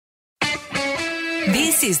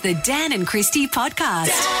This is the Dan and Christy podcast.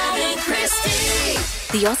 Dan and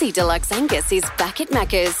Christy. The Aussie Deluxe Angus is back at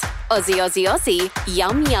Macca's. Aussie, Aussie, Aussie.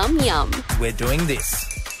 Yum, yum, yum. We're doing this.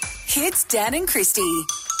 It's Dan and Christy.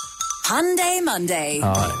 Punday Monday.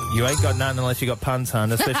 You ain't got none unless you got puns,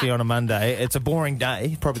 hun, especially on a Monday. It's a boring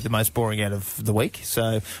day, probably the most boring out of the week,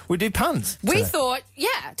 so we do puns. We thought, yeah,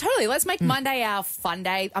 totally. Let's make Monday our fun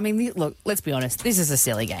day. I mean, look, let's be honest. This is a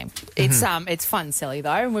silly game. It's it's fun and silly, though,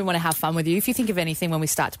 and we want to have fun with you. If you think of anything when we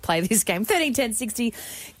start to play this game, 13, 10, 60,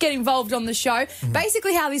 get involved on the show.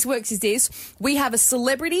 Basically how this works is this. We have a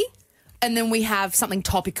celebrity and then we have something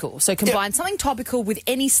topical. So combine something topical with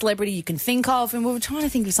any celebrity you can think of, and we were trying to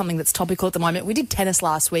think of something that's topical at the moment. We did tennis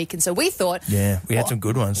last week, and so we thought... Yeah, we had some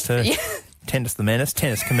good ones too. Yeah. Tennis the Menace,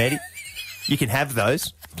 Tennis Committee. You can have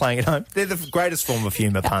those playing at home. They're the greatest form of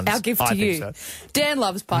humour, puns. Our gift to you. Think so. Dan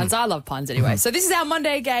loves puns. I love puns anyway. So this is our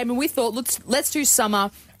Monday game, and we thought, let's do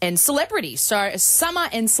summer and celebrities. So summer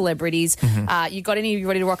and celebrities. You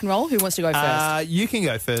ready to rock and roll? Who wants to go first? You can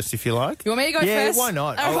go first if you like. You want me to go yeah, first? Yeah, why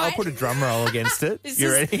not? All I'll right. put a drum roll against it.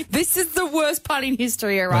 You ready? This is the worst pun in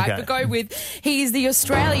history, all right? Okay. But go with, he is the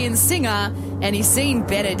Australian singer, and he's seen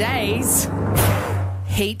better days.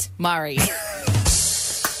 Heat Murray.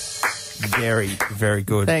 Very, very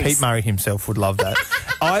good. Thanks. Pete Murray himself would love that.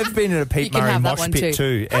 I've been at a Pete You can Murray have that mosh one pit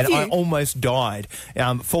too. and Have I you? almost died.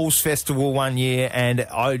 Falls Festival one year, and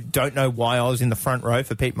I don't know why I was in the front row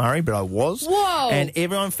for Pete Murray, but I was. Whoa. And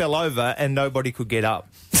everyone fell over and nobody could get up.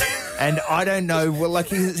 And I don't know, well, like,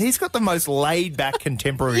 he's got the most laid-back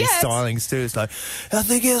contemporary Yes. stylings too. It's like, I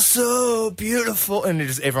think you're so beautiful. And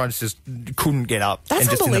everyone just couldn't get up. That's and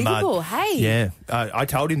just in the mud. unbelievable, hey. Yeah. I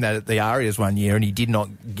told him that at the Arias one year, and he did not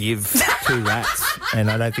give two rats. And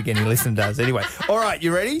I don't think any listener does. Anyway, all right,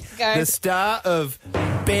 you ready? Go. The star of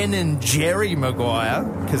Ben and Jerry Maguire,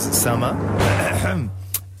 because it's summer,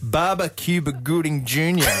 Barbara Cuba Gooding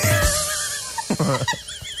Jr.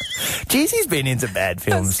 Jeez, he's been into bad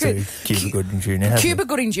films too, Cuba Gooding Jr. hasn't Cuba he?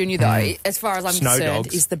 Gooding Jr., though, as far as I'm Snow concerned,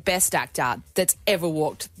 Dogs. is the best actor that's ever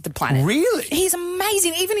walked the planet. Really? He's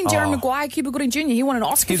amazing. Even in Jerry Maguire, Cuba Gooding Jr., he won an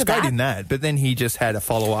Oscar He was for great that. in that, but then he just had a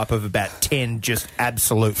follow-up of about 10 just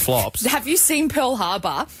absolute flops. Have you seen Pearl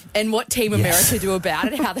Harbor and what Team America do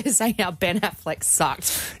about it? How they're saying how Ben Affleck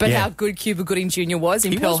sucked, but Yeah. how good Cuba Gooding Jr. was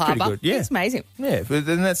in He Pearl was pretty Harbor. good, yeah. It's amazing. Yeah, but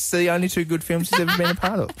then that's the only two good films he's ever been a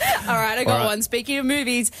part of. All right, I got All right. one. Speaking of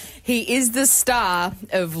movies, he is the star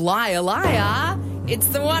of Liar Liar. It's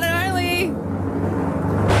the one and only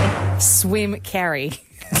Swim Carey.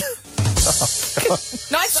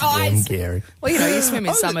 Nice Swim eyes. Carey. Well, you know, you swim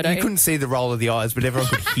in summer, don't You you? couldn't see the roll of the eyes, but everyone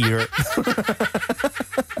could hear it.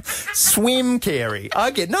 Swim Carey. I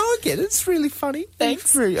get it. It's really funny. Thanks.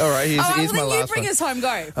 It's really, all right, here's, All right, here's well, my then you last bring one. us home.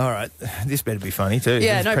 Go. All right, this better be funny too.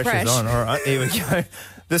 Yeah, This no pressure's press. on. All right, here we go.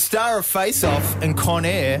 The star of Face Off and Con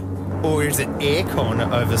Air, or is it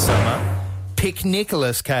Aircon over summer? Pick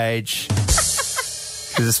Nicolas Cage.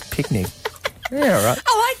 Because it's picnic. Yeah, all right.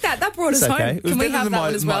 I like that. That brought us It's okay. home. It was Can we better have than that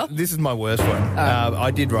one as well? this is my worst one. I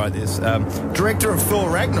did write this. Director of Thor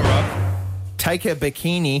Ragnarok, take a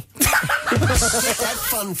bikini. That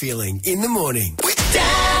fun feeling in the morning with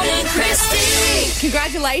Dan and Christy.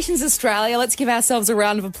 Congratulations, Australia. Let's give ourselves a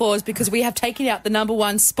round of applause because we have taken out the number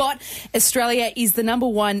one spot. Australia is the number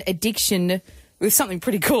one addiction with something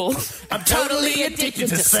pretty cool. I'm totally addicted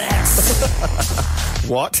to sex.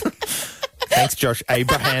 What? Thanks, Josh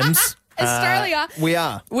Abrahams. Australia. We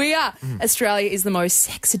are. Australia is the most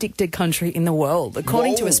sex-addicted country in the world,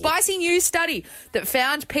 according to Whoa. a spicy new study that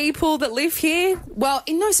found people that live here, well,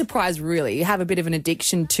 in no surprise, really, have a bit of an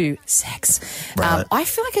addiction to sex. Right. I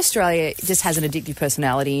feel like Australia just has an addictive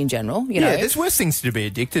personality in general, you know. Yeah, there's worse things to be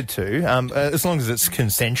addicted to, as long as it's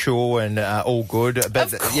consensual and all good.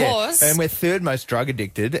 But, Of course. and we're third most drug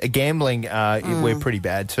addicted. Gambling, we're pretty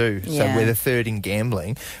bad too. So Yeah. we're the third in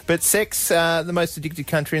gambling. But sex, the most addicted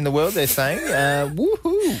country in the world, they're saying.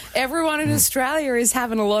 Woohoo! Everyone in Australia is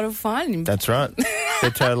having a lot of fun. That's right.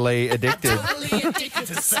 They're totally addicted.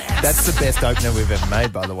 That's the best opener we've ever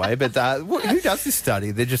made, by the way. But who does this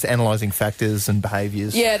study? They're just analysing factors and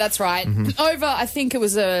behaviours. Yeah, that's right. Over, I think it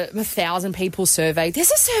was 1,000 people surveyed.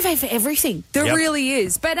 There's a survey for everything. There Yep. really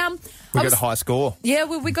is. But We got a high score. Yeah,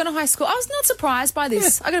 we got a high score. I was not surprised by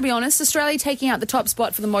this. I got to be honest. Australia taking out the top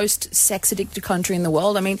spot for the most sex-addicted country in the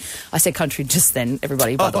world. I mean, I said country just then,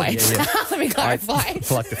 everybody, by the way. Yeah. Let me clarify. I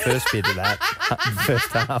like the first bit of that, first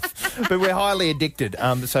half. But we're highly addicted.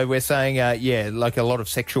 So we're saying, like a lot of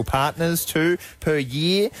sexual partners too per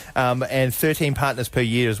year, and 13 partners per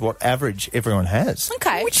year is what average everyone has.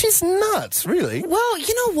 Okay. Which is nuts, really. Well,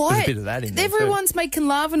 you know what? There's a bit of that in there too. Everyone's making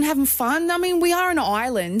love and having fun. I mean, we are an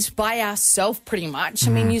island by by ourselves pretty much.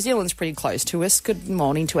 I mean, New Zealand's pretty close to us. Good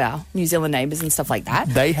morning to our New Zealand neighbours and stuff like that.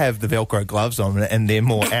 They have the Velcro gloves on and they're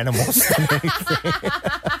more animals than anything.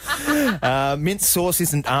 Mint sauce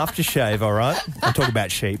isn't aftershave, all right? I'll talk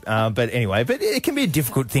about sheep. But anyway, it can be a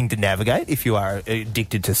difficult thing to navigate if you are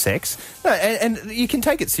addicted to sex. No, and you can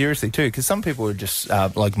take it seriously too, because some people are just,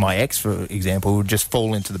 like my ex, for example, would just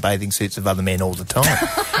fall into the bathing suits of other men all the time.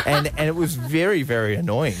 and it was very, very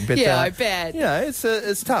annoying. But, Yeah, I bet. You know,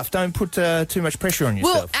 it's tough. Don't put too much pressure on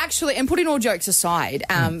yourself. Well, actually, and putting all jokes aside,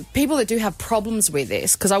 people that do have problems with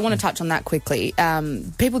this, because I want to touch on that quickly,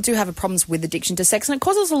 people do have problems with addiction to sex, and it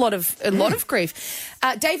causes a lot of grief.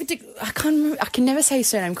 David, I can never say his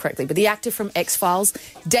surname correctly, but the actor from X-Files,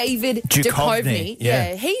 David Duchovny,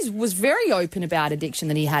 he was very open about addiction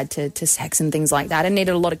that he had to sex and things like that, and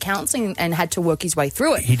needed a lot of counselling and had to work his way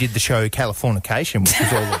through it. He did the show Californication, which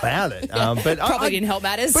was all about it. But Probably didn't help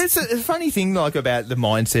matters. But it's a funny thing, like, about the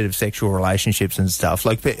mindset of sexual relationships and stuff.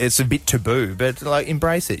 Like, it's a bit taboo, but, like,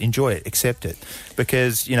 embrace it, enjoy it, accept it.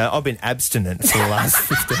 Because, you know, I've been abstinent for the last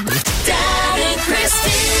 15 years. Dan and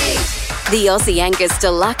Christy. The Aussie Angus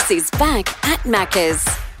Deluxe is back at Macca's.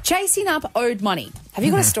 Chasing up owed money. Have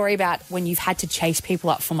you got a story about when you've had to chase people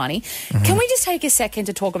up for money? Can we just take a second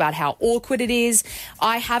to talk about how awkward it is?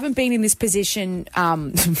 I haven't been in this position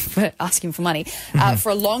for asking for money for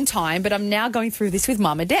a long time, but I'm now going through this with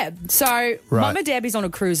Mama Deb. So Mama Deb is on a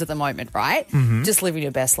cruise at the moment, right? Just living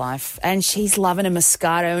her best life. And she's loving a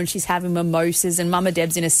Moscato and she's having mimosas, and Mama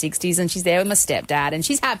Deb's in her 60s and she's there with my stepdad and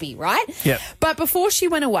she's happy, right? Yep. But before she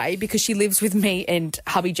went away, because she lives with me and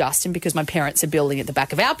hubby Justin, because my parents are building at the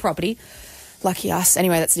back of our property, lucky us.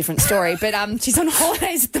 Anyway, that's a different story. But she's on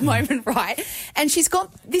holidays at the moment, right? And she's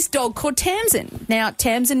got this dog called Tamsin. Now,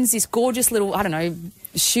 Tamsin is this gorgeous little, I don't know,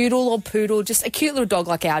 shoodle or poodle, just a cute little dog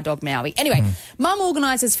like our dog Maui. Anyway, Mum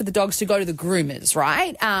organises for the dogs to go to the groomers,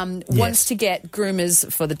 right? Wants to get groomers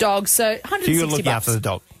for the dogs. So $160. So you're looking after the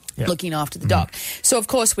dog. Yep. Looking after the dog. So, of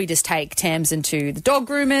course, we just take Tamsin to the dog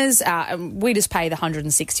groomers. And we just pay the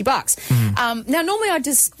 $160. Now, normally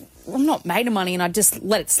I'm not made of money and I just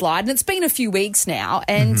let it slide. And it's been a few weeks now.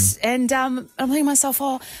 And I'm thinking to myself,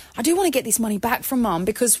 I do want to get this money back from Mum,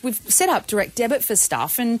 because we've set up direct debit for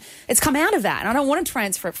stuff and it's come out of that. And I don't want to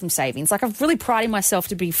transfer it from savings. Like, I've really prided myself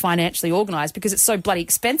to be financially organised because it's so bloody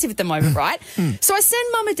expensive at the moment, right? So I send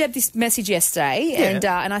Mum and Deb this message yesterday and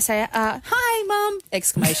I say, hi, Mum,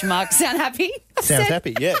 exclamation mark. Sound happy? Sounds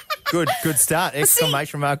happy, yeah. Good start.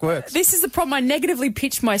 Exclamation mark works. This is the problem. I negatively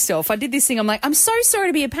pitched myself. I did this thing. I'm like, I'm so sorry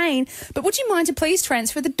to be a pain, but would you mind to please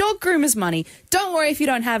transfer the dog groomer's money? Don't worry if you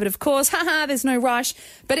don't have it, of course. Haha, there's no rush.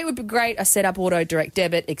 But it would be great. I set up auto direct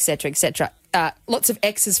debit, etc., etc. Lots of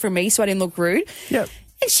X's from me, so I didn't look rude. Yep.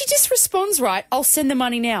 And she just responds, right, I'll send the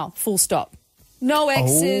money now, full stop. No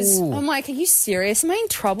X's. Oh. I'm like, are you serious? Am I in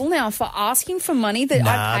trouble now for asking for money that I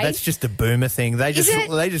Nah, paid? that's just a boomer thing. They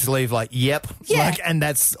just leave like, yep, Yeah. and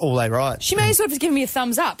that's all they write. She may as well have given me a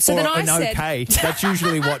thumbs up. So or then I an said, okay. That's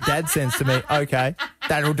usually what Dad sends to me. Okay,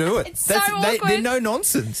 that'll do it. It's so awkward. They're no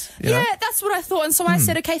nonsense. You know? yeah, that's what I thought. And so I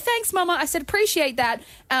said, okay, thanks, Mama. I said, appreciate that.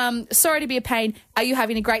 Sorry to be a pain. Are you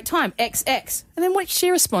having a great time? XX. And then what she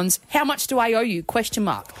responds, how much do I owe you? Question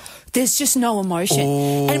mark. There's just no emotion.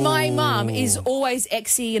 And my mum is always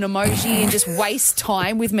exy and emoji and just wastes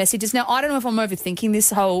time with messages. Now, I don't know if I'm overthinking this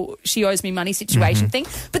whole she owes me money situation thing,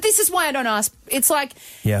 but this is why I don't ask. It's like,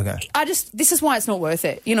 this is why it's not worth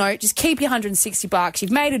it. You know, just keep your $160.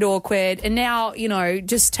 You've made it awkward. And now, you know,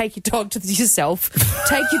 just take your dog to yourself.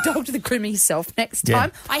 Take your dog to the groomer yourself next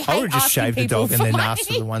time. I would just shave the dog and then ask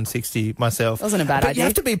for the $160 myself. Wasn't a bad but idea. You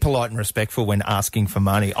have to be polite and respectful when asking for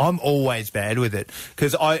money. I'm always bad with it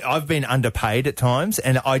because I've been underpaid at times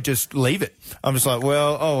and I just leave it. I'm just like,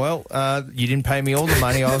 you didn't pay me all the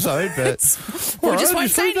money I was owed, but Or just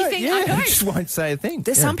won't say anything. Yeah, I know. just won't say a thing.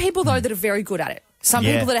 There's some people though that are very good at it. Some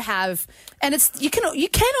people that have, and it's you can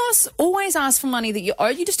always ask for money that you owe.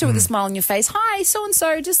 You just do it with a smile on your face. Hi, so and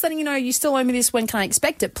so, just letting you know you still owe me this. When can I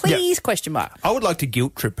expect it? Please? Question mark. I would like to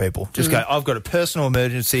guilt trip people. Just go, I've got a personal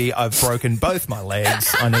emergency. I've broken both my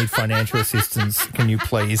legs. I need financial assistance. Can you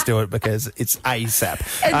please do it because it's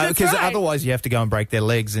ASAP? Because otherwise you have to go and break their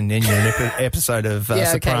legs and then you're in an episode of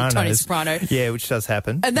Sopranos. Tony Soprano. Yeah, which does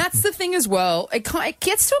happen. And that's the thing as well. It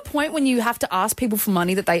gets to a point when you have to ask people for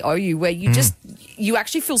money that they owe you where you you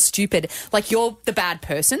actually feel stupid, like you're the bad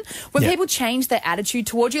person. When people change their attitude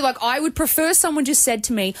towards you, like I would prefer someone just said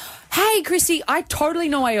to me, hey, Christy, I totally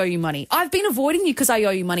know I owe you money. I've been avoiding you because I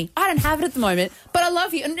owe you money. I don't have it at the moment, but I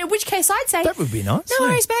love you. And in which case I'd say, that would be nice. No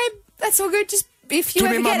worries, babe. That's all good. Just if you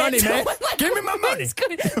give ever me my get money, it, man. like, give me my money. It's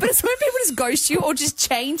good. But it's when people just ghost you or just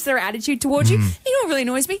change their attitude towards you. You know what really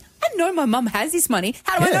annoys me? I know my mum has this money.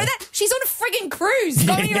 How do I know that? She's on a frigging cruise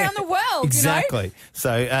going around the world, Exactly. you know?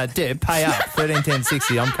 So, Deb, pay up,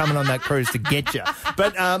 131060. I'm coming on that cruise to get you.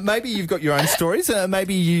 But maybe you've got your own stories.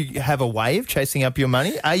 Maybe you have a way of chasing up your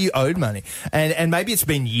money. Are you owed money? And maybe it's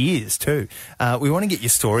been years too. We want to get your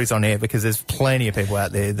stories on air because there's plenty of people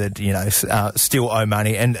out there that, you know, still owe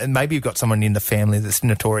money. And maybe you've got someone in the family that's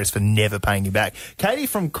notorious for never paying you back. Katie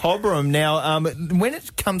from Cobram. Now, when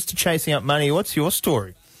it comes to chasing up money, what's your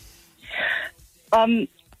story?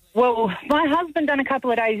 Well, my husband done a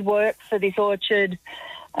couple of days' work for this orchard,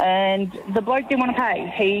 and the bloke didn't want to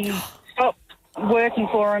pay. He stopped working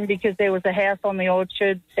for him because there was a house on the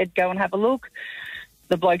orchard, said go and have a look.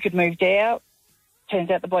 The bloke had moved out. Turns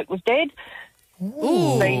out the bloke was dead.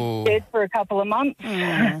 Ooh. Been dead for a couple of months.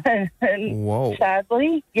 and Whoa.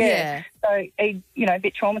 sadly, Yeah. So he, you know, a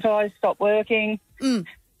bit traumatised, stopped working. I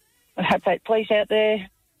had to take police out there.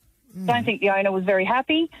 Don't think the owner was very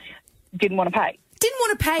happy. Didn't want to pay. Didn't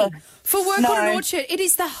want to pay for work no. on an orchard. It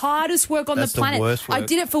is the hardest work on That's the planet. the worst work. I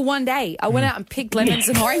did it for one day. I went out and picked lemons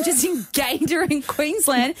and oranges in Gayndah in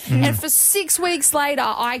Queensland, and for 6 weeks later,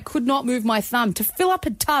 I could not move my thumb. To fill up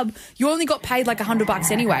a tub, you only got paid like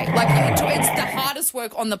 $100 anyway. Like it's the hardest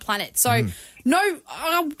work on the planet. So no,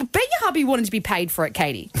 I bet your hubby wanted to be paid for it,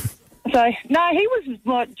 Katie. So, no, he was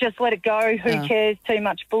like, just let it go. Who cares? Too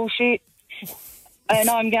much bullshit. And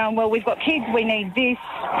I'm going, well, we've got kids. We need this.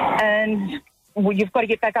 And well, you've got to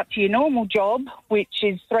get back up to your normal job, which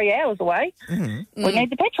is 3 hours away. We need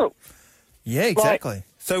the petrol. Yeah, exactly.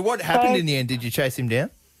 So what happened in the end? Did you chase him down?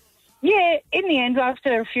 Yeah, in the end,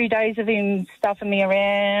 after a few days of him stuffing me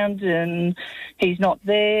around and he's not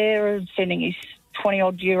there, sending his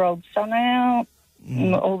 20-odd-year-old son out,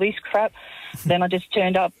 all this crap, then I just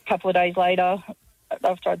turned up a couple of days later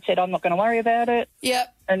after I'd said I'm not going to worry about it.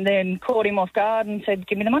 Yep. And then caught him off guard and said,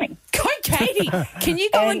 give me the money. Go, Katie. Can you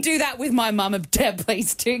go and do that with my mum and dad,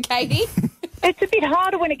 please, too, Katie? It's a bit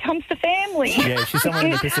harder when it comes to family. Yeah, she's somewhere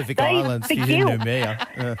in the Pacific Islands. She's in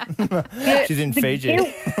Noumea. She's in Fiji.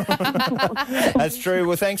 That's true.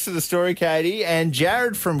 Well, thanks for the story, Katie. And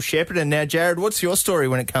Jared from Shepparton. Now, Jared, what's your story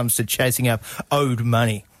when it comes to chasing up owed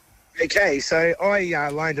money? Okay, so I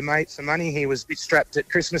loaned a mate some money. He was a bit strapped at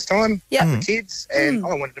Christmas time Yep. with the kids, and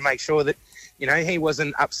I wanted to make sure that, you know, he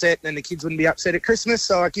wasn't upset and the kids wouldn't be upset at Christmas.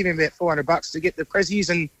 So I give him about $400 to get the prezzies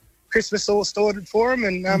and Christmas all sorted for him.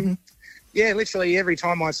 And, yeah, literally every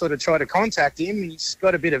time I sort of try to contact him, he's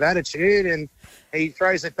got a bit of attitude and he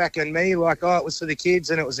throws it back on me like, oh, it was for the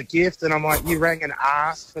kids and it was a gift. And I'm like, you rang and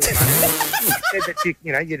asked for the money. You said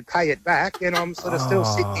that, you'd pay it back. And I'm sort of still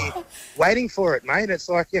sitting here waiting for it, mate. It's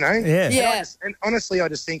like, Yeah. And honestly, I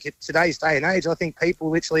just think at today's day and age, I think people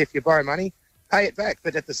literally, if you borrow money, pay it back.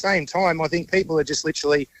 But at the same time, I think people are just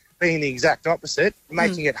literally being the exact opposite,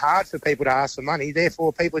 making it hard for people to ask for money.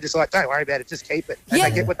 Therefore, people are just like, don't worry about it, just keep it. And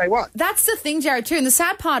they get what they want. That's the thing, Jared, too. And the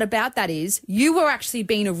sad part about that is you were actually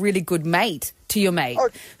being a really good mate to your mate.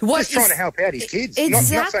 Just trying to help out his kids.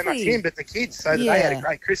 Exactly. Not so much him, but the kids, so that they had a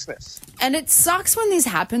great Christmas. And it sucks when this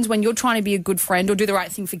happens, when you're trying to be a good friend or do the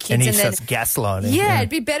right thing for kids. And he then starts gaslighting. Yeah, it'd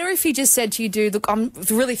be better if he just said to you, dude, look, I'm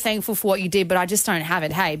really thankful for what you did, but I just don't have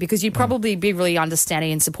it, hey, because you'd probably be really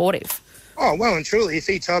understanding and supportive. Oh, well and truly, if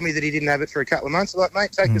he told me that he didn't have it for a couple of months, I'm like,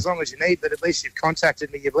 mate, take as long as you need, but at least you've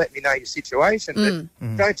contacted me, you've let me know your situation.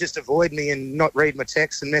 But don't just avoid me and not read my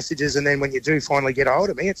texts and messages, and then when you do finally get a hold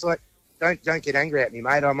of me, it's like, don't get angry at me,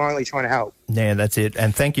 mate. I'm only trying to help. Yeah, that's it.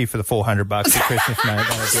 And thank you for the $400 for Christmas, mate. I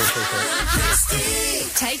do appreciate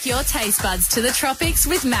it. Take your taste buds to the tropics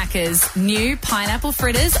with Macca's. New pineapple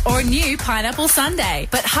fritters or new pineapple sundae.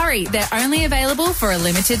 But hurry, they're only available for a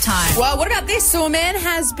limited time. Well, what about this? So a man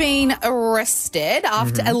has been arrested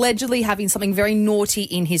after allegedly having something very naughty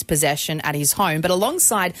in his possession at his home. But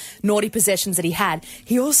alongside naughty possessions that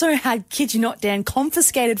he also had, kid you not, Dan,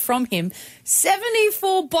 confiscated from him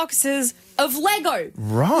 74 boxes of Lego.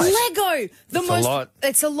 Right. Lego. A lot.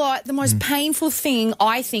 It's a lot. The most painful thing,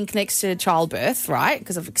 I think, next to childbirth, right,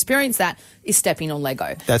 because I've experienced that, is stepping on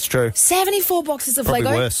Lego. That's true. 74 boxes of Probably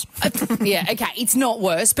Lego. worse. Yeah, okay, it's not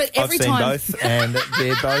worse, but every I've seen time... both, and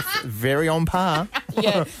they're both very on par.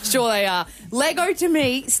 Yeah, sure they are. Lego, to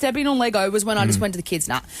me, stepping on Lego was when I just went to the kids,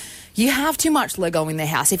 you have too much Lego in their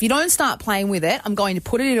house. If you don't start playing with it, I'm going to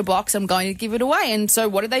put it in a box, I'm going to give it away. And so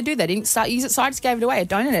what did they do? They didn't start use it, so I just gave it away. I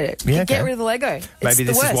donated it. Yeah, Get rid of the Lego. Maybe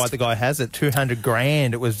this is why the guy has it. 200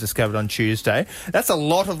 grand, it was discovered on Tuesday. That's a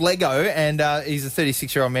lot of Lego, and he's a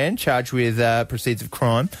 36-year-old man charged with proceeds of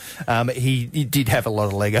crime. He did have a lot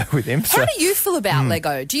of Lego with him. How do you feel about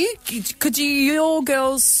Lego? Could your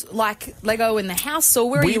girls like Lego in the house, or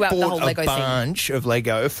where are you at with the whole Lego We bought a bunch of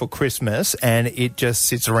Lego for Christmas, and it just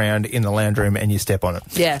sits around around in the lounge room and you step on it.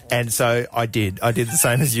 Yeah. And so I did. I did the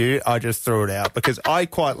same as you. I just threw it out because I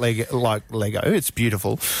quite like Lego. It's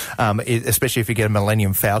beautiful, especially if you get a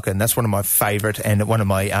Millennium Falcon. That's one of my favourite and one of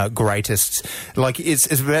my greatest. Like,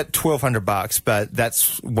 it's about $1,200, but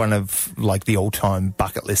that's one of, like, the all-time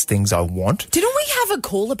bucket list things I want. Didn't we have a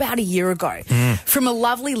call about a year ago from a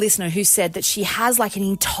lovely listener who said that she has, like, an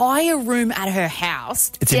entire room at her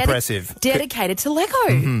house. It's impressive. Dedicated to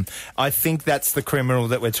Lego. I think that's the criminal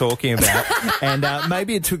that we're talking about. And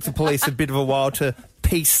maybe it took the police a bit of a while to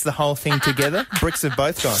piece the whole thing together. Bricks have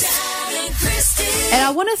both gone. And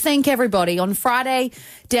I want to thank everybody. On Friday,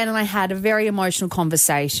 Dan and I had a very emotional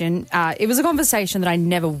conversation. It was a conversation that I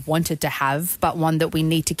never wanted to have, but one that we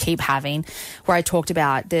need to keep having, where I talked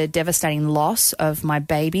about the devastating loss of my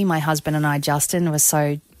baby. My husband and I, Justin, was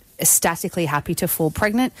so ecstatically happy to fall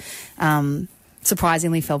pregnant.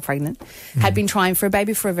 Surprisingly fell pregnant. Had been trying for a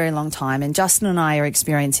baby for a very long time. And Justin and I are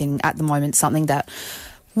experiencing at the moment something that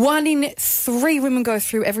 1 in 3 women go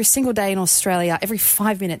through every single day in Australia. Every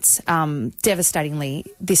 5 minutes, devastatingly,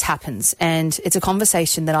 this happens. And it's a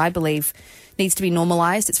conversation that I believe needs to be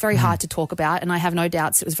normalised. It's very hard to talk about, and I have no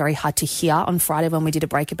doubts it was very hard to hear on Friday when we did a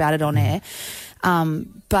break about it on air.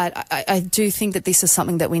 But I do think that this is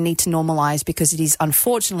something that we need to normalise because it is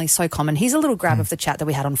unfortunately so common. Here's a little grab of the chat that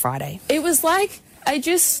we had on Friday. It was like I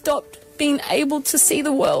just stopped being able to see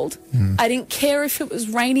the world. I didn't care if it was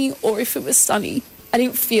rainy or if it was sunny. I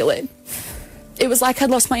didn't feel it. It was like I'd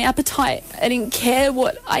lost my appetite. I didn't care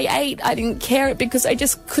what I ate. I didn't care it because I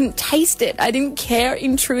just couldn't taste it. I didn't care,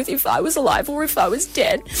 in truth, if I was alive or if I was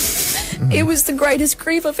dead. It was the greatest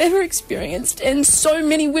grief I've ever experienced. And so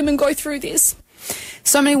many women go through this.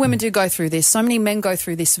 So many women do go through this. So many men go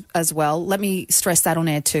through this as well. Let me stress that on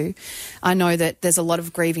air too. I know that there's a lot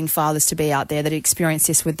of grieving fathers-to-be out there that experience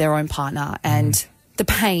this with their own partner and the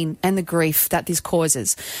pain and the grief that this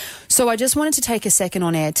causes. So I just wanted to take a second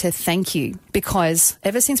on air to thank you, because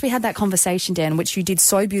ever since we had that conversation, Dan, which you did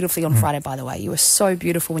so beautifully on Friday, by the way, you were so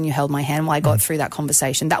beautiful when you held my hand while I got through that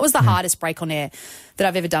conversation. That was the hardest break on air that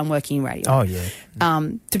I've ever done working in radio. Oh, yeah.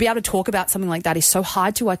 To be able to talk about something like that is so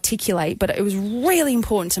hard to articulate, but it was really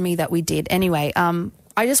important to me that we did. Anyway,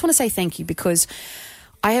 I just want to say thank you, because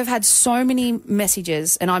I have had so many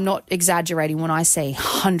messages, and I'm not exaggerating when I say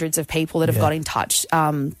hundreds of people that have got in touch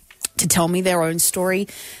to tell me their own story,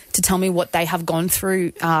 to tell me what they have gone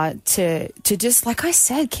through, to just, like I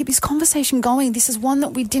said, keep this conversation going. This is one that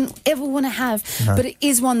we didn't ever want to have, but it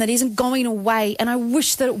is one that isn't going away, and I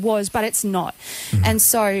wish that it was, but it's not. And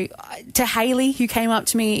so to Hayley, who came up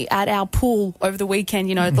to me at our pool over the weekend,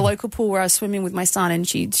 you know, the local pool where I was swimming with my son, and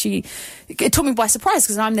it took me by surprise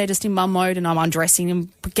because I'm there just in mum mode and I'm undressing and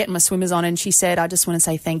getting my swimmers on, and she said, I just want to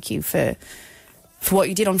say thank you for what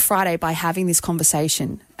you did on Friday by having this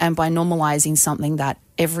conversation and by normalising something that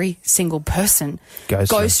every single person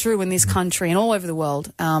goes through in this country and all over the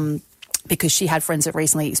world, because she had friends that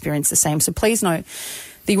recently experienced the same. So please know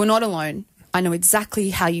that you are not alone. I know exactly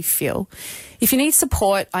how you feel. If you need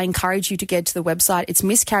support, I encourage you to get to the website. It's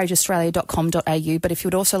miscarriageaustralia.com.au. But if you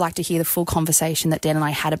would also like to hear the full conversation that Dan and I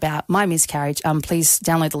had about my miscarriage, please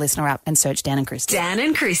download the Listener app and search Dan and Christy. Dan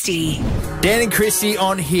and Christy. Dan and Christy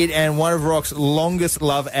on Hit, and one of Rock's longest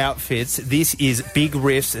love outfits. This is big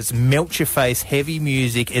riffs. It's melt your face, heavy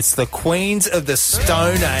music. It's the Queens of the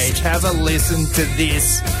Stone Age. Have a listen to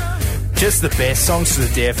this. Just the best, songs to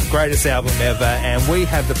the deaf, greatest album ever, and we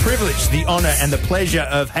have the privilege, the honour and the pleasure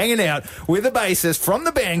of hanging out with a bassist from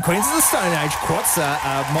the band Queens of the Stone Age,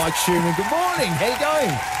 Quatsa, Mike Schumann. Good morning, how you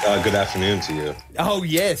going? Good afternoon to you. Oh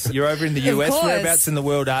yes, you're over in the US. Whereabouts in the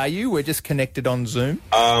world are you? We're just connected on Zoom.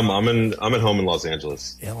 I'm at home in Los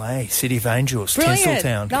Angeles. LA, City of Angels, Brilliant.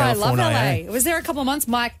 Tinseltown, No, California. I love LA. I was there a couple of months,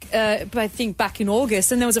 Mike, I think back in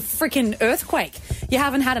August, and there was a freaking earthquake. You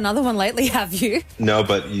haven't had another one lately, have you? No,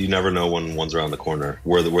 but you never know when one's around the corner.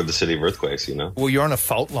 We're the city of earthquakes, you know? Well, you're on a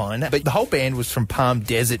fault line, but the whole band was from Palm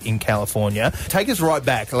Desert in California. Take us right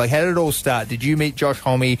back. Like, how did it all start? Did you meet Josh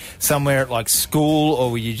Homme somewhere at, like, school,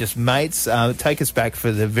 or were you just mates? Take us back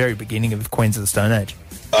for the very beginning of Queens of the Stone Age.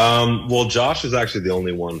 Well, Josh is actually the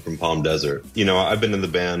only one from Palm Desert. You know, I've been in the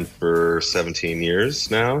band for 17 years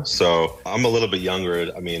now, so I'm a little bit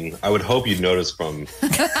younger. I mean, I would hope you'd notice from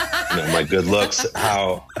my good looks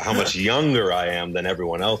how much younger I am than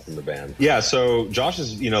everyone else in the band. Yeah, so Josh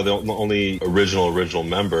is, the only original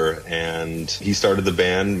member, and he started the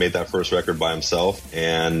band, made that first record by himself,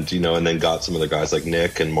 and then got some of the guys like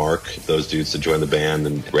Nick and Mark, those dudes, to join the band,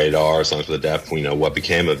 and Radar, Songs for the Deaf, what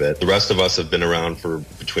became of it. The rest of us have been around for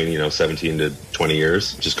between 17 to 20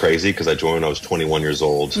 years, which is crazy because I joined when I was 21 years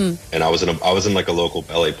old, and I was in like a local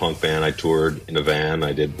LA punk band. I toured in a van,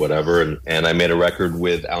 I did whatever, and I made a record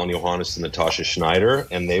with Alan Johannes and Natasha Schneider,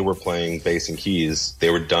 and they were playing bass and keys.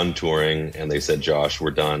 They were done touring, and they said, "Josh,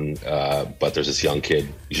 we're done, but there's this young kid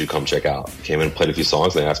you should come check out." Came in and played a few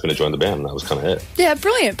songs, and they asked me to join the band, and that was kind of it. Yeah,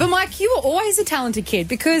 brilliant. But Mike, you were always a talented kid,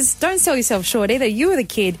 because don't sell yourself short either. You were the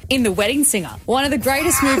kid in The Wedding Singer, one of the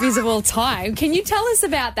greatest movies of all time. Can you tell us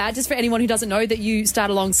about that, just for anyone who doesn't know that you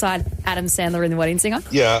started alongside Adam Sandler in The Wedding Singer?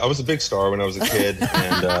 Yeah, I was a big star when I was a kid,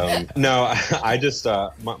 and no, I just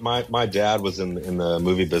my dad was in the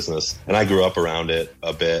movie business, and I grew up around it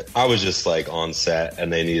a bit. I was just like on set,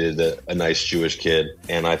 and they needed a nice Jewish kid,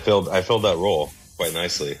 and I filled that role quite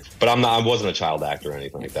nicely. But I wasn't a child actor or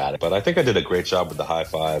anything like that. But I think I did a great job with the high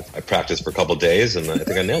five. I practiced for a couple of days, and I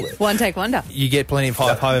think I nailed it. One take wonder. You get plenty of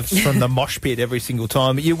high fives from the mosh pit every single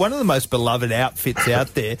time. You're one of the most beloved outfits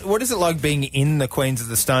out there. What is it like being in the Queens of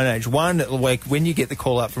the Stone Age? One, like when you get the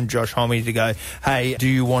call up from Josh Homme to go, "Hey, do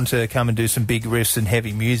you want to come and do some big riffs and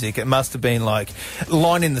heavy music?" It must have been like a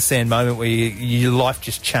line in the sand moment where your life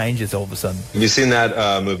just changes all of a sudden. Have you seen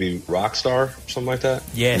that movie Rockstar or something like that?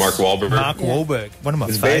 Yes. Mark Wahlberg. Wahlberg. One of my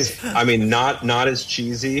It's favourites. I mean, not as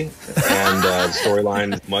cheesy, and the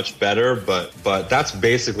storyline is much better, but that's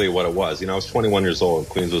basically what it was. I was 21 years old.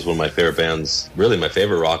 Queens was one of my favorite bands, really my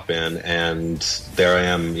favorite rock band, and there I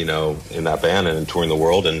am, in that band and touring the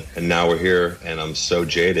world, and now we're here, and I'm so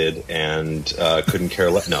jaded and couldn't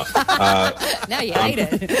care less. No. Now you hate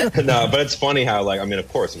it. No, but it's funny how, of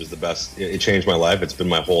course, it was the best. It changed my life. It's been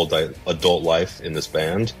my whole adult life in this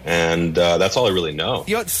band, and that's all I really know.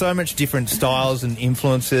 You got so much different styles and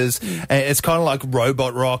influences, and it's kind of like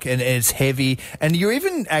robot rock, and it's heavy, and you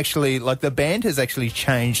even actually, like, the band has actually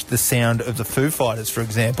changed the sound of the Foo Fighters, for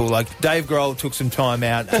example. Like, Dave Grohl took some time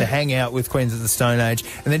out to hang out with Queens of the Stone Age,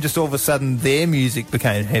 and then just all of a sudden their music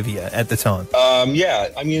became heavier at the time. Yeah,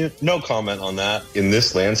 I mean, no comment on that. In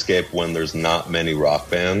this landscape, when there's not many rock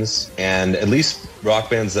bands, and at least rock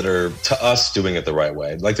bands that are, to us, doing it the right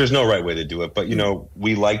way. Like, there's no right way to do it, but,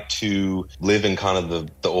 we like to live in kind of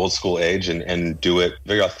the old school age and do it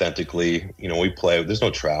very authentically. We play, there's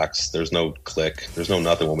no tracks, there's no click, there's no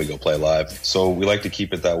nothing when we go play live. So we like to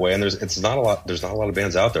keep it that way, and there's not a lot of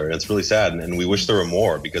bands out there, and it's really sad, and we wish there were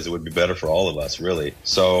more, because it would be better for all of us, really.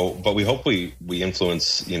 So, but we hope we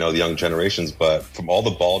influence, the young generations, but from all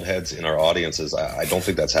the bald heads in our audiences, I don't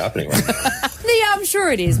think that's happening right now. Yeah, I'm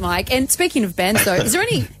sure it is, Mike. And speaking of bands, though, is there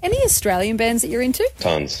any Australian bands that you're into?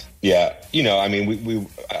 Tons. Yeah, I mean,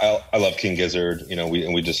 I love King Gizzard.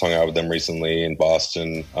 We just hung out with them recently in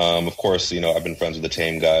Boston. Of course, I've been friends with the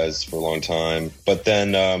Tame guys for a long time. But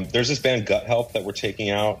then there's this band Gut Health that we're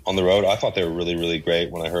taking out on the road. I thought they were really, really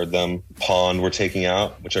great when I heard them. Pond we're taking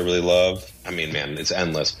out, which I really love. I mean, man, it's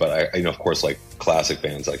endless. But of course, like classic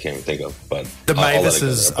bands I can't even think of. But the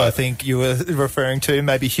Mavises, I think you were referring to,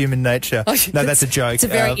 maybe Human Nature. No, that's a joke. It's a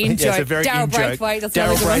very in joke. It's a very Daryl in joke. Braithwaite. That's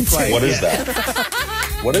Daryl Braithwaite. What is that?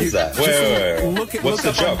 What is that? Wait. What's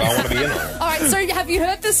the joke? I want to be in on it. All right, so have you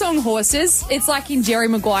heard the song Horses? It's like in Jerry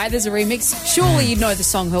Maguire, there's a remix. Surely you'd know the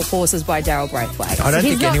song Horses by Daryl Braithwaite. I don't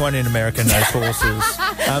think anyone in America knows Horses.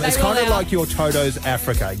 It's kind of like your Toto's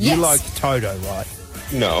Africa. You like Toto, right?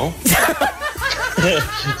 No.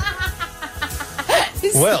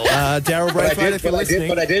 Well, Daryl Braithwaite, if you're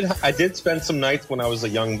listening. I did spend some nights when I was a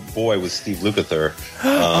young boy with Steve Lukather.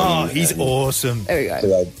 He's awesome. There we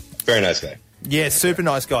go. Very nice guy. Yeah, super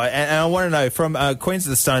nice guy. And I want to know, from Queens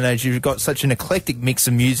of the Stone Age, you've got such an eclectic mix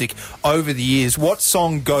of music over the years. What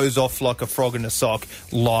song goes off like a frog in a sock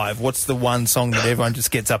live? What's the one song that everyone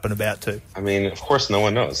just gets up and about to? I mean, of course, no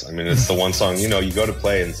one knows. I mean, it's the one song, you go to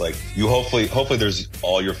play, and it's like, hopefully there's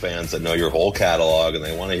all your fans that know your whole catalog, and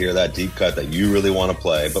they want to hear that deep cut that you really want to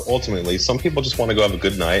play. But ultimately, some people just want to go have a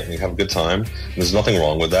good night and have a good time. And there's nothing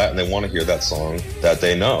wrong with that, and they want to hear that song that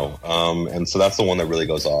they know. And so that's the one that really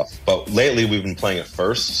goes off. But lately, we've been playing it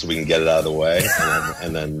first so we can get it out of the way,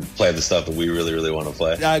 and then play the stuff that we really, really want to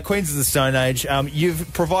play. Queens of the Stone Age,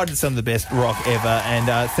 you've provided some of the best rock ever,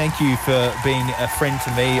 and thank you for being a friend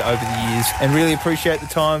to me over the years, and really appreciate the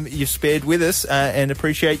time you've spared with us, and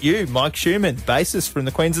appreciate you, Mike Schumann, bassist from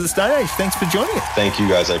the Queens of the Stone Age. Thanks for joining us. Thank you,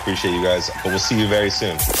 guys. I appreciate you guys, but we'll see you very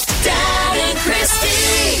soon. Dan and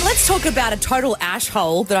Christy. Let's talk about a total ash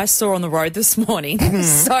hole that I saw on the road this morning.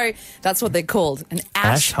 So that's what they're called, an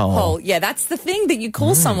ash hole. Yeah, that's the thing that you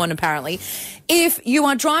call someone, apparently. If you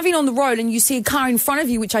are driving on the road and you see a car in front of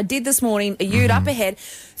you, which I did this morning, a ute up ahead,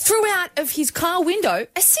 threw out of his car window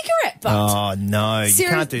a cigarette butt. Oh, no, you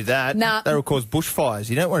can't do that. Nah. That will cause bushfires.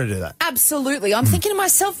 You don't want to do that. Absolutely. I'm thinking to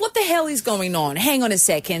myself, what the hell is going on? Hang on a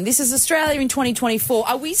second. This is Australia in 2024.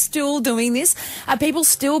 Are we still doing this? Are people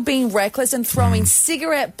still being reckless and throwing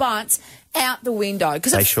cigarette butts out the window?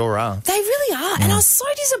 Because They sure are. They really are. And I was so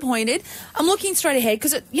disappointed. I'm looking straight ahead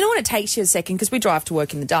because, you know what, it takes you a second because we drive to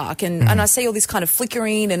work in the dark and I see all this kind of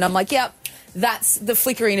flickering and I'm like, yep. That's the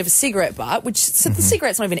flickering of a cigarette butt, which so the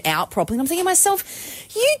cigarette's not even out properly. I'm thinking to myself,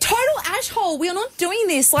 you total ash hole, we are not doing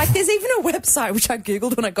this. Like, there's even a website, which I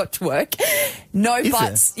Googled when I got to work,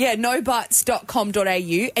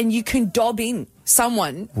 nobutts.com.au, and you can dob in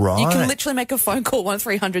someone. Right. You can literally make a phone call,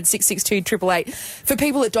 1300 662 888. For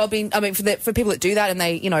people that dob in, for people that do that and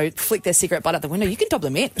they, flick their cigarette butt out the window, you can dob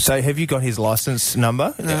them in. So have you got his licence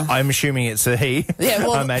number? No. I'm assuming it's a he. Yeah,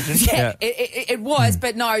 well, I imagine. Yeah, it was,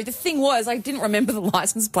 but no, the thing was, I didn't remember the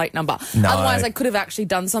license plate number. No. Otherwise, I could have actually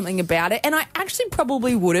done something about it, and I actually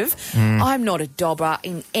probably would have. I'm not a dobber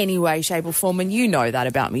in any way, shape, or form, and you know that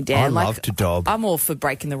about me, Dan. I love to dob. I'm all for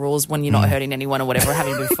breaking the rules when you're not hurting anyone or whatever,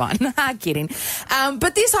 having a bit of fun. Kidding.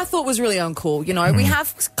 But this I thought was really uncool. We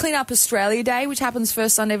have Clean Up Australia Day, which happens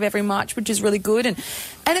first Sunday of every March, which is really good, and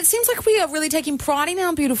it seems like we are really taking pride in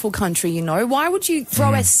our beautiful country. Why would you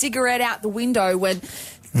throw a cigarette out the window when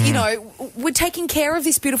we're taking care of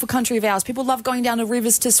this beautiful country of ours? People love going down to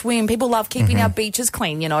rivers to swim. People love keeping our beaches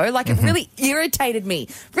clean, It really irritated me,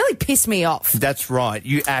 really pissed me off. That's right.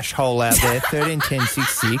 You ash hole out there,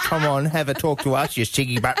 131060. Come on, have a talk to us, you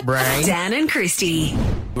cheeky butt brain. Dan and Christy.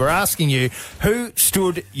 We're asking you, who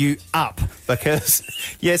stood you up? Because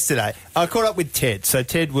yesterday I caught up with Ted. So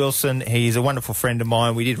Ted Wilson, he's a wonderful friend of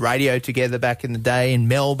mine. We did radio together back in the day in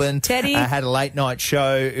Melbourne. Teddy. Had a late night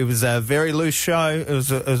show. It was a very loose show. It was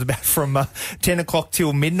about from 10 o'clock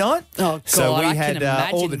till midnight. Oh, God, so we I had can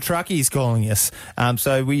imagine. all the truckies calling us.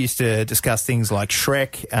 So we used to discuss things like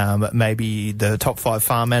Shrek, maybe the top 5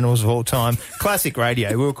 farm animals of all time. Classic radio.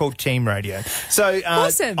 We were called Team Radio. So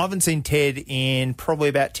awesome. I haven't seen Ted in probably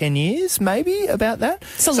about 10 years, maybe about that.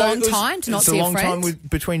 It's a long time to not see a friend. It's a long time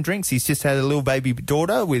between drinks. He's just had a little baby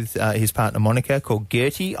daughter with his partner Monica called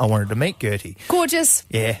Gertie. I wanted to meet Gertie. Gorgeous.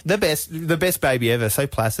 Yeah, the best baby ever. So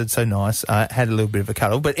placid, so nice. Had a little bit of a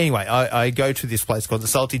cuddle. But anyway, I go to this place called the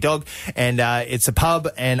Salty Dog, and it's a pub,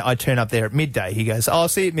 and I turn up there at midday. He goes, I'll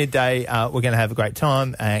see you at midday. We're going to have a great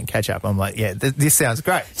time and catch up. I'm like, yeah, this sounds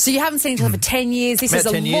great. So you haven't seen each other for 10 years. This About is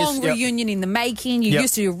a 10 years, long yep. reunion in the making. You Yep.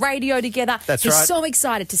 used to do radio together. That's He's right. so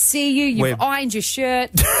excited to see you. You've ironed your shirt.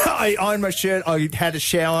 I ironed my shirt. I had a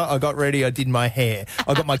shower. I got ready. I did my hair.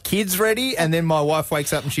 I got my kids ready, and then my wife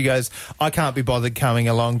wakes up and she goes, I can't be bothered coming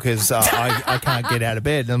along because I can't get out of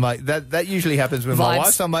bed. And I'm like, that usually happens with my Vibes.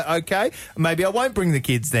 wife. So I'm like, okay, maybe I won't bring the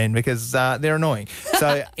kids then because they're annoying.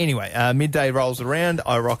 So anyway, midday rolls around.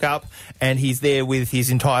 I rock up, and he's there with his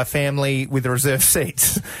entire family with the reserved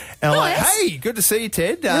seats. And I'm like, Nice. hey, good to see you,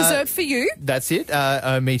 Ted. Reserved for you. That's it.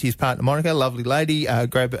 I meet his partner, Monica, lovely lady,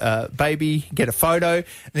 grab a baby, get a photo. And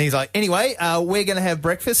he's like, anyway, we're going to have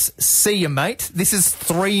breakfast. See you, mate. This is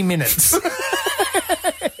 3 minutes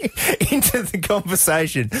into the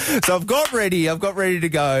conversation. So I've got ready to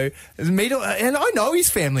go. And I know his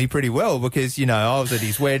family pretty well because, I was at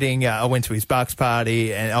his wedding. I went to his Bucks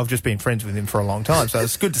party, and I've just been friends with him for a long time. So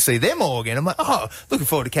it's good to see them all again. I'm like, looking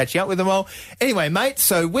forward to catching up with them all. Anyway, mate,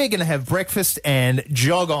 so we're going to have breakfast and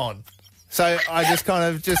jog on. So I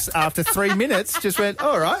just after 3 minutes, just went,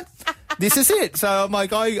 all right, this is it. So I'm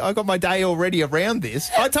like, I got my day already around this.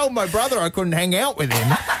 I told my brother I couldn't hang out with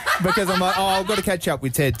him because I'm like, I've got to catch up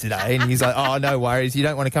with Ted today. And he's like, no worries. You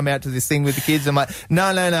don't want to come out to this thing with the kids? I'm like, no.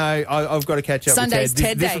 I've got to catch up Sunday's with Ted.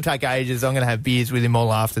 Ted This Day. will take ages. I'm going to have beers with him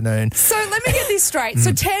all afternoon. So let me get this straight.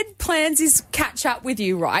 So Ted plans his catch up with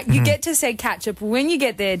you, right? You get to say catch up. When you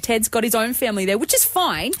get there, Ted's got his own family there, which is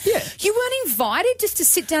fine. Yeah. You weren't invited just to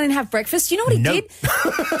sit down and have breakfast. You know what he Nope.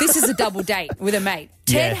 did? This is a double date with a mate.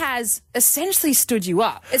 Ted Yeah. has essentially stood you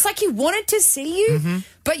up. It's like he wanted to see you,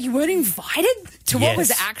 but you weren't invited to what was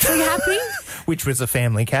Yes. actually happening. Which was a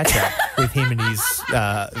family catch-up with him and his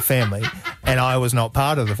family, and I was not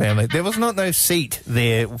part of the family. There was no seat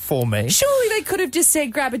there for me. Surely they could have just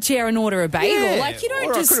said grab a chair and order a bagel. Like, you don't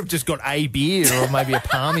or just... I could have just got a beer or maybe a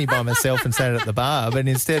palmy by myself and sat at the bar. But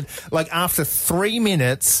instead, after 3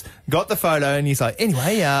 minutes, got the photo, and he's like,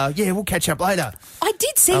 anyway, we'll catch up later. I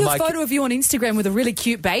did see I'm a like- photo of you on Instagram with a really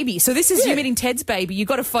cute baby. So this is you meeting Ted's baby. You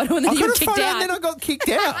got a photo and then I you got got a kicked photo out. and then I got kicked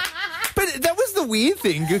out. But that was the weird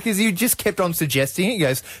thing because you just kept on suggesting it. He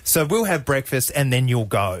goes, so we'll have breakfast and then you'll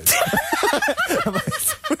go.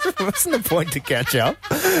 What's the point to catch up?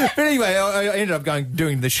 But anyway, I ended up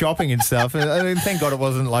doing the shopping and stuff. And I mean, thank God it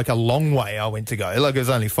wasn't like a long way I went to go. Like it was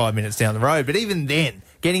only 5 minutes down the road. But even then,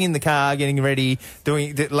 getting in the car, getting ready,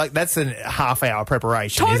 doing like that's a half-hour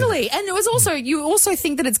preparation. Totally. And it was also, you also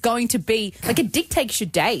think that it's going to be like it dictates your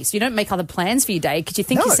day. So you don't make other plans for your day because you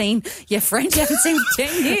think you're seeing your friend you haven't seen for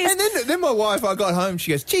 10 years. And then my wife, I got home,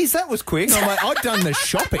 she goes, geez, that was quick. And I'm like, I'd done the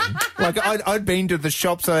shopping. Like I'd been to the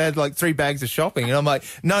shop, so I had like 3 bags of shopping. And I'm like,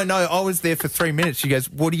 no, I was there for 3 minutes. She goes,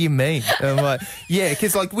 what do you mean? And I'm like, yeah,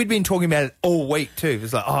 because like we'd been talking about it all week too. It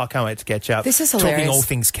was like, I can't wait to catch up. This is hilarious. Talking all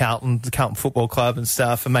things Carlton, the Carlton Football Club and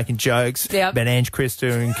stuff, and making jokes about Ange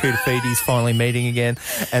Christou and Kutafides finally meeting again.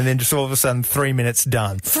 And then just all of a sudden, 3 minutes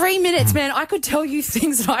done. 3 minutes, man. I could tell you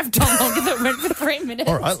things that I've done longer that went for 3 minutes.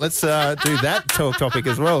 All right, let's do that talk topic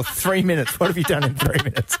as well. 3 minutes. What have you done in 3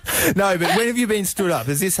 minutes? No, but when have you been stood up?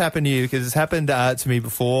 Has this happened to you? Because it's happened to me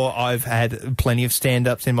before. I've had plenty of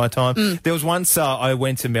stand-ups in my time. There was once I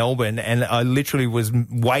went to Melbourne and I literally was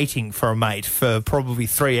waiting for a mate for probably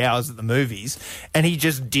 3 hours at the movies and he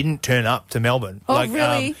just didn't turn up to Melbourne. Oh,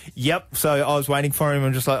 really? Yep. So I was waiting for him.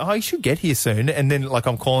 I'm just like, oh, you should get here soon. And then like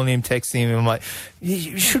I'm calling him, texting him. And I'm like,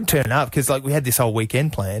 you should turn up because like we had this whole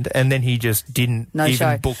weekend planned. And then he just didn't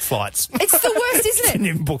book flights. It's the worst, isn't it? Didn't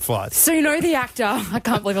even book flights. So you know the actor, I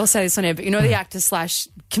can't believe I'll say this on air, but you know the actor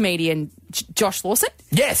 / comedian Josh Lawson?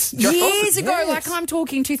 Yes. Years ago, like I'm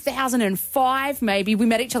talking 2005 maybe, we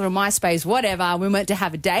met each other on MySpace, whatever, we went to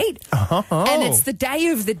have a date. And it's the day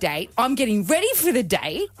of the date. I'm getting ready for the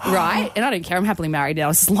date, right? And I don't care, I'm happily married now.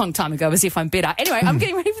 This is a long time ago, as if I'm bitter. Anyway, I'm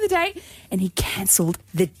getting ready for the date and he cancelled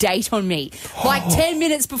the date on me. Like 10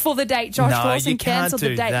 minutes before the date, Josh Lawson cancelled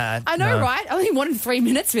the date. That. I know, right? I only wanted 3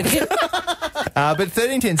 minutes with him. But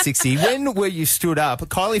 131060, when were you stood up?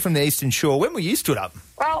 Kylie from the Eastern Shore, when were you stood up?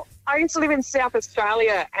 Well, I used to live in South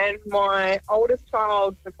Australia and my oldest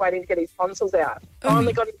child was waiting to get his tonsils out.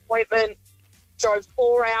 Finally got an appointment, drove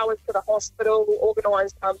 4 hours to the hospital,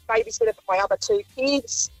 organised babysitter for my other 2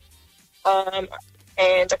 kids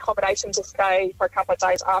and accommodation to stay for a couple of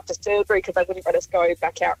days after surgery because they wouldn't let us go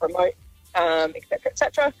back out remote,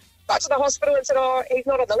 etc. Got to the hospital and said, he's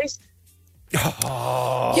not on the list.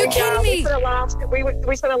 Oh. You're kidding me.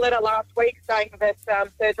 We sent a letter last week saying that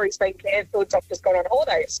surgery's been cancelled, doctor's gone on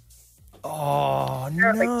holidays. Oh,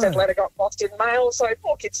 apparently no. said letter got lost in mail, so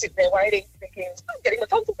poor kid's sitting there waiting, thinking, I'm getting my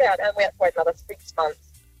tonsils out, and we have to wait another 6 months.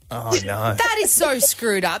 Oh, no. That is so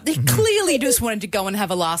screwed up. They clearly just wanted to go and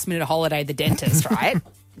have a last-minute holiday at the dentist, right?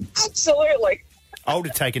 Absolutely. I would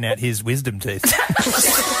have taken out his wisdom teeth.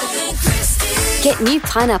 Get new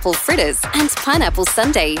pineapple fritters and pineapple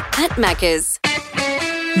sundae at Macca's.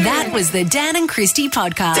 That was the Dan and Christy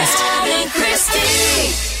podcast. Dan and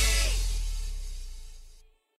Christy.